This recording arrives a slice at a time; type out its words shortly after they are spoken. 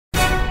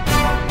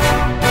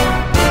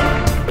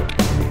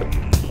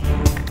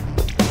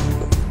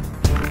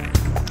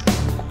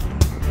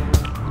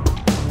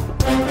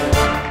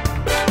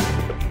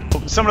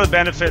some of the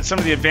benefits, some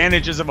of the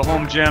advantages of a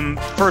home gym.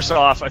 First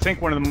off, I think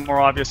one of the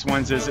more obvious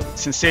ones is it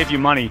can save you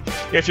money.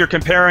 If you're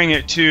comparing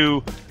it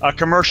to a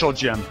commercial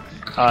gym,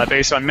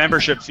 based on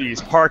membership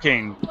fees,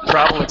 parking,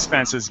 travel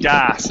expenses,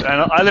 gas.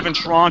 And I live in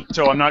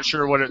Toronto. I'm not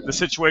sure what the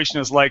situation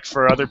is like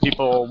for other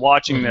people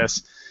watching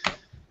this,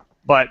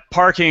 but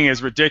parking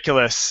is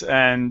ridiculous.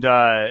 And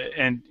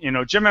you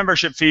know, gym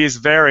membership fees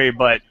vary,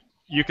 but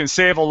you can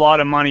save a lot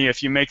of money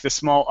if you make the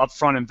small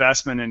upfront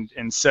investment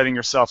in setting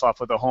yourself up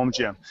with a home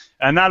gym.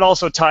 And that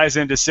also ties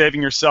into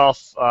saving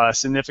yourself a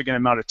significant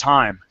amount of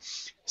time.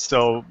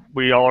 So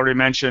we already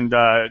mentioned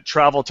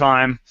travel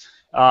time,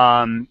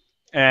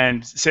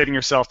 and saving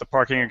yourself the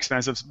parking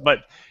expenses.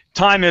 But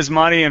time is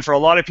money, and for a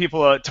lot of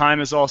people, time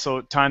is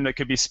also time that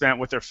could be spent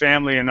with their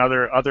family and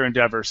other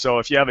endeavors. So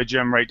if you have a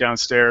gym right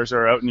downstairs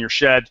or out in your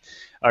shed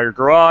or your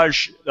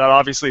garage, that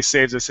obviously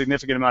saves a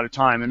significant amount of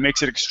time and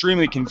makes it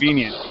extremely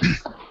convenient.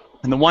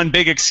 And the one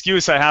big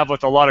excuse I have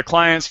with a lot of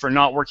clients for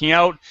not working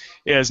out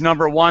is,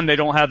 number one, they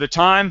don't have the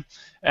time,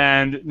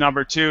 and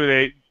number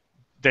two,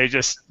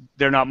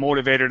 they're not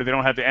motivated, or they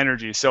don't have the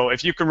energy. So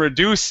if you can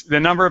reduce the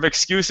number of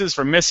excuses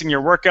for missing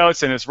your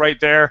workouts, and it's right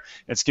there,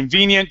 it's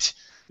convenient,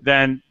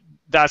 then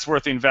that's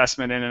worth the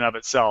investment in and of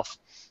itself.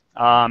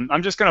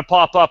 I'm just going to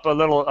pop up a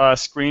little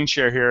screen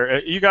share here. Are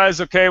you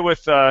guys okay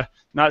with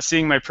not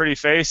seeing my pretty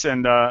face?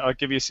 And I'll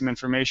give you some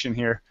information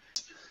here.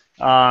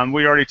 We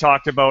already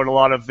talked about a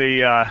lot of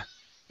the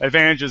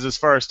advantages as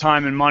far as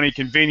time and money,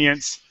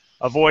 convenience,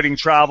 avoiding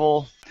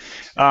travel.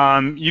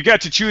 You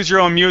get to choose your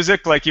own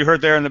music, like you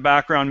heard there in the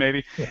background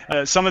maybe.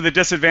 Some of the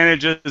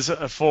disadvantages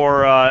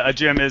for a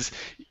gym is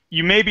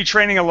you may be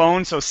training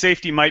alone, so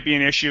safety might be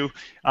an issue.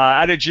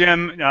 At a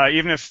gym,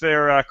 even if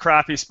they're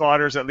crappy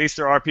spotters, at least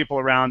there are people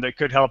around that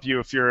could help you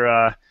if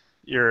you're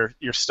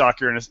stuck,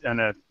 you're in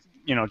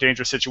a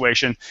dangerous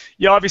situation.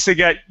 You obviously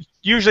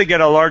usually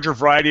get a larger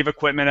variety of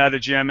equipment at a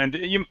gym,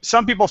 and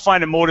some people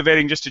find it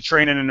motivating just to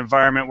train in an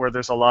environment where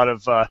there's a lot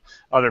of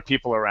other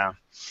people around.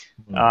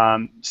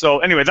 So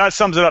anyway, that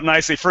sums it up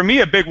nicely. For me,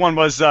 a big one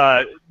was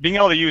being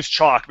able to use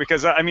chalk,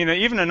 because I mean,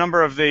 even a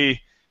number of the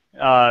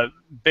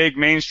big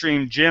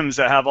mainstream gyms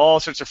that have all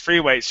sorts of free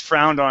weights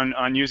frowned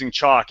on using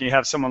chalk. You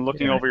have someone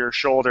looking over your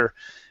shoulder,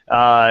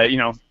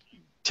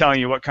 telling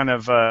you what kind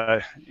of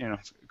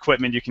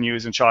equipment you can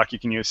use and chalk you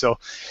can use. So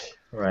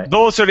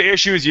those sort of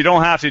issues you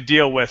don't have to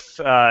deal with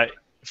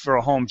for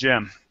a home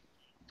gym.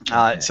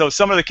 So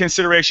some of the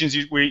considerations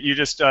you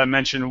just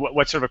mentioned,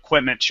 what sort of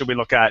equipment should we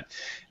look at?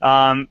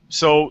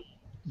 So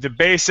the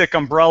basic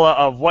umbrella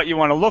of what you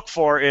want to look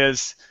for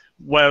is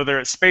whether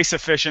it's space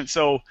efficient.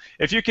 So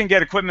if you can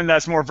get equipment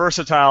that's more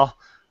versatile,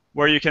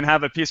 where you can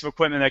have a piece of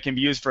equipment that can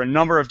be used for a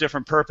number of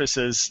different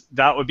purposes,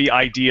 that would be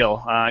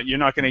ideal. You're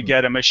not going to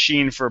get a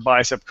machine for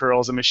bicep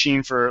curls, a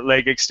machine for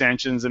leg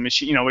extensions, a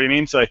machine, you know what I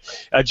mean? So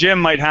a gym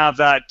might have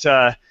that,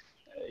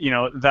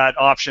 that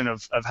option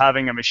of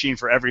having a machine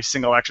for every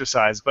single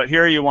exercise. But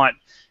here you got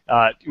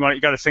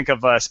to think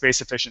of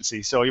space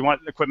efficiency. So you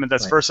want equipment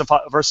that's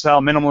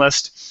versatile,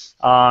 minimalist,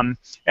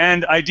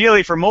 and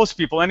ideally for most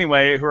people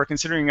anyway who are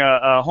considering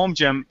a home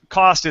gym,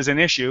 cost is an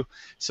issue.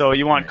 So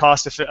you want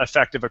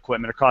cost-effective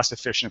equipment or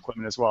cost-efficient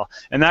equipment as well.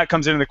 And that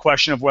comes into the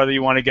question of whether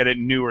you want to get it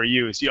new or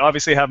used. You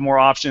obviously have more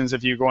options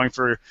if you're going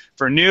for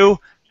new.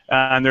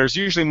 And there's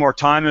usually more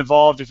time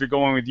involved if you're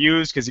going with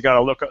used, because you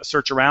got to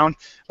search around.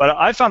 But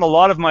I found a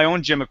lot of my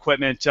own gym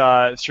equipment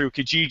through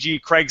Kijiji,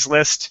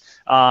 Craigslist.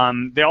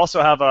 They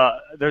also have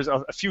there's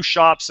a few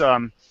shops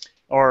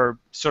or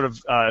sort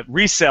of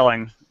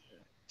reselling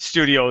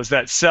studios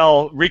that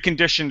sell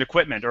reconditioned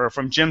equipment, or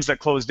from gyms that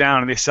close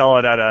down and they sell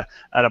it at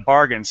a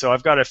bargain. So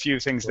I've got a few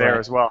things there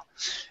as well.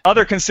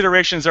 Other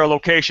considerations are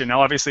location.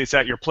 Now obviously it's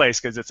at your place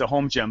because it's a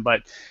home gym,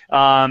 but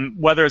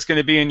whether it's going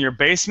to be in your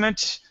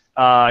basement,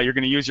 you're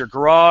going to use your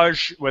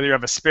garage, whether you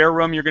have a spare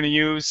room you're going to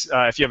use,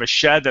 if you have a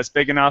shed that's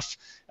big enough.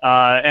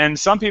 And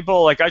some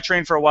people, like I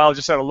trained for a while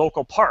just at a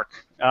local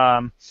park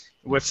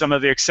with some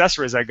of the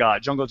accessories I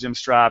got, jungle gym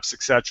straps,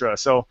 etc.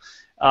 So,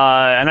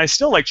 and I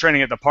still like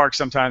training at the park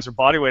sometimes for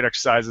bodyweight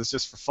exercises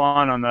just for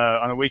fun on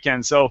the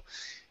weekend. So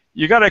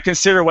you got to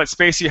consider what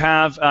space you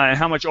have and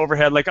how much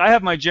overhead. Like I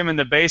have my gym in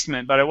the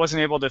basement, but I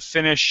wasn't able to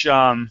finish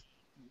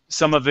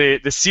some of the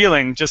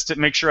ceiling just to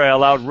make sure I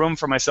allowed room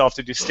for myself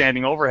to do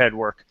standing overhead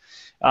work.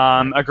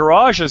 A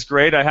garage is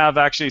great. I have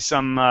actually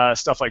some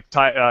stuff like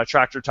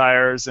tractor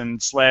tires and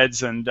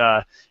sleds and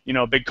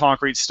big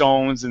concrete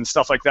stones and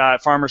stuff like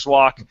that, farmer's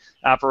walk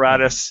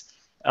apparatus,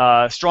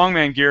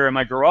 strongman gear in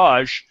my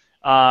garage,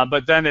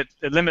 but then it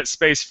limits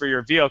space for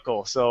your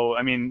vehicle. So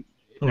I mean,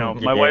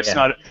 my wife's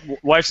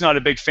not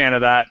a big fan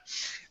of that.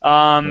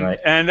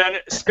 And then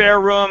spare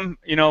room,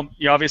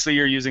 obviously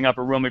you're using up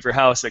a room of your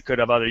house that could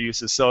have other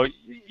uses. So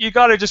you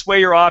got to just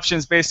weigh your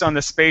options based on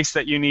the space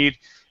that you need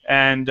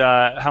and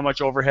how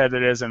much overhead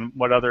it is and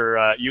what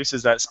other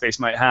uses that space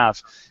might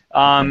have.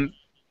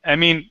 I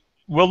mean,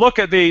 we'll look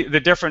at the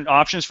different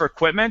options for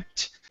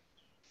equipment.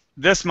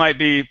 This might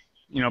be,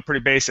 pretty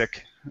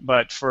basic,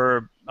 but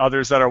for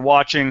others that are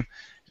watching,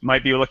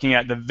 might be looking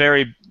at the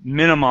very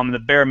minimum, the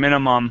bare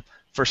minimum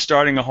for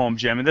starting a home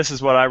gym, and this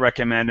is what I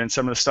recommend and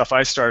some of the stuff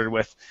I started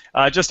with.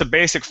 Just a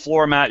basic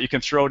floor mat you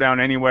can throw down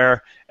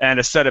anywhere and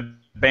a set of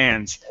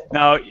bands.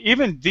 Now,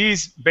 even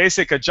these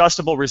basic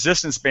adjustable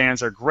resistance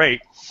bands are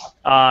great.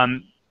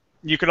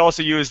 You could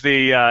also use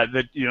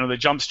the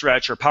jump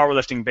stretch or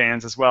powerlifting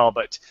bands as well,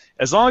 but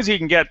as long as you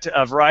can get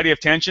a variety of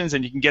tensions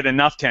and you can get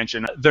enough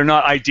tension, they're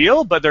not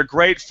ideal, but they're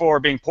great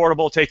for being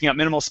portable, taking up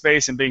minimal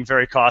space, and being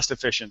very cost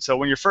efficient. So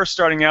when you're first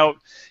starting out,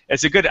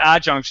 it's a good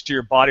adjunct to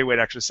your body weight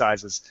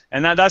exercises,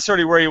 and that's sort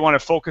of where you want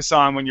to focus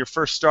on when you're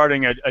first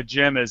starting a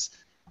gym, is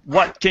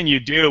what can you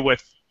do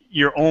with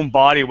your own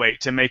body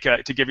weight to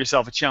give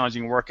yourself a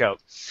challenging workout.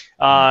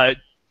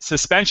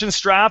 Suspension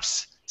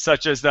straps,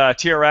 such as the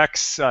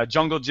TRX,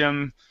 Jungle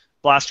Gym,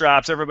 blast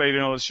straps. Everybody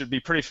knows should be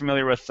pretty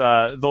familiar with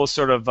those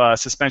sort of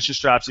suspension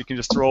straps. You can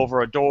just throw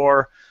over a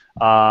door,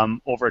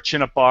 over a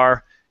chin-up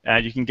bar,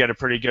 and you can get a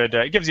pretty good,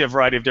 it gives you a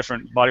variety of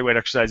different bodyweight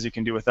exercises you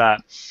can do with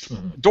that.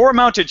 Mm-hmm.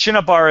 Door-mounted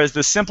chin-up bar is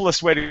the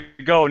simplest way to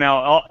go.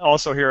 Now,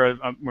 also here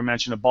we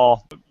mentioned a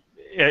ball.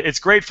 It's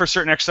great for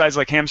certain exercises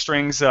like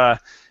hamstrings,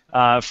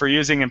 for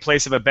using in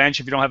place of a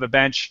bench if you don't have a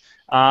bench.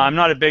 I'm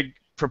not a big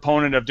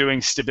proponent of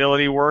doing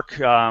stability work,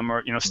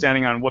 or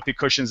standing on whoopee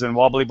cushions and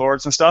wobbly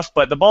boards and stuff,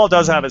 but the ball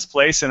does have its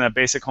place in a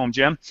basic home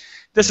gym.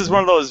 This is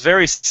one of those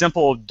very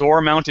simple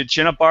door-mounted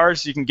chin-up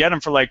bars. You can get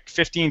them for like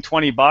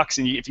 $15-20,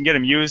 and if you can get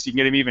them used, you can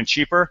get them even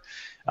cheaper.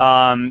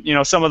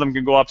 Some of them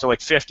can go up to like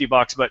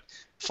 $50, but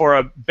for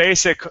a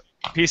basic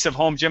piece of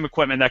home gym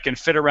equipment that can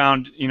fit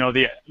around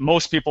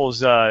most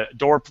people's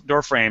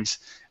door frames,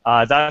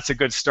 that's a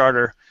good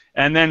starter.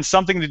 And then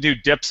something to do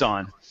dips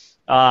on.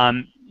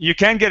 You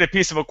can get a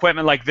piece of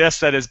equipment like this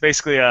that is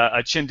basically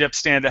a chin dip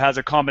stand that has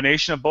a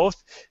combination of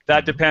both.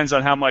 That depends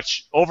on how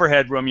much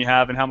overhead room you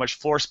have and how much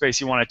floor space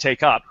you want to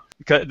take up.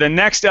 Because the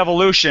next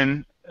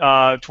evolution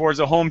towards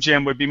a home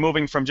gym would be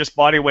moving from just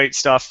body weight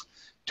stuff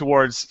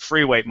towards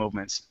free weight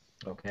movements.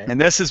 Okay.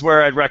 And this is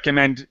where I'd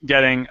recommend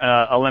getting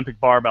an Olympic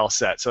barbell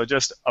set. So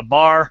just a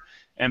bar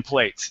and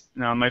plates.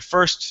 Now, my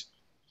first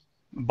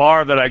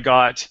bar that I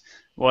got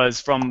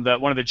was from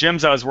one of the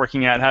gyms I was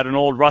working at, had an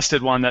old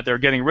rusted one that they're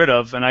getting rid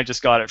of, and I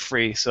just got it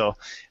free. So,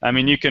 I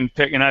mean, you can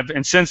pick,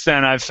 and since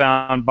then I've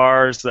found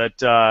bars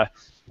that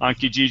on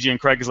Kijiji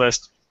and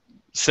Craigslist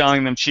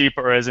selling them cheap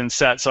or as in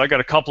sets. So I got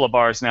a couple of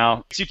bars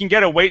now. So you can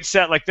get a weight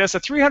set like this, a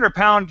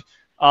 300-pound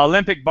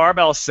Olympic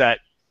barbell set.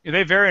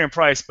 They vary in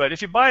price, but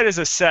if you buy it as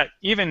a set,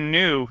 even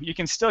new, you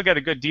can still get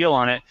a good deal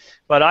on it.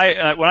 But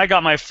when I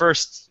got my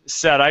first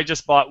set, I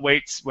just bought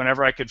weights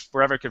wherever I could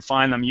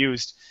find them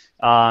used.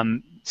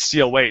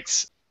 Steel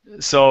weights.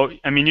 So,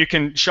 I mean, you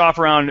can shop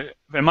around.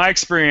 In my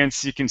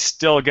experience, you can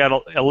still get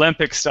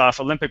Olympic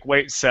stuff, Olympic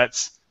weight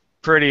sets,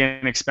 pretty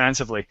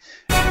inexpensively.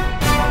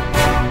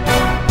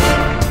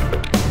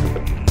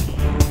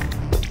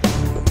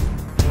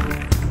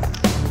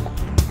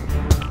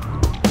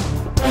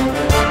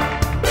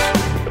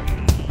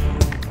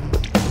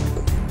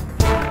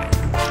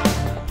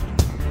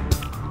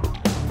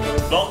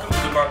 Welcome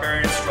to the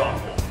Barbarian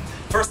Stronghold.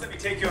 First, let me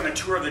take you on a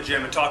tour of the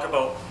gym and talk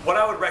about what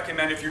I would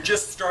recommend if you're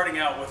just starting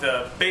out with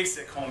a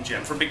basic home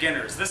gym for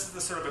beginners. This is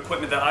the sort of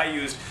equipment that I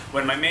used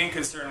when my main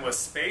concern was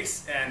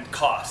space and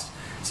cost.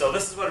 So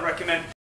this is what I recommend.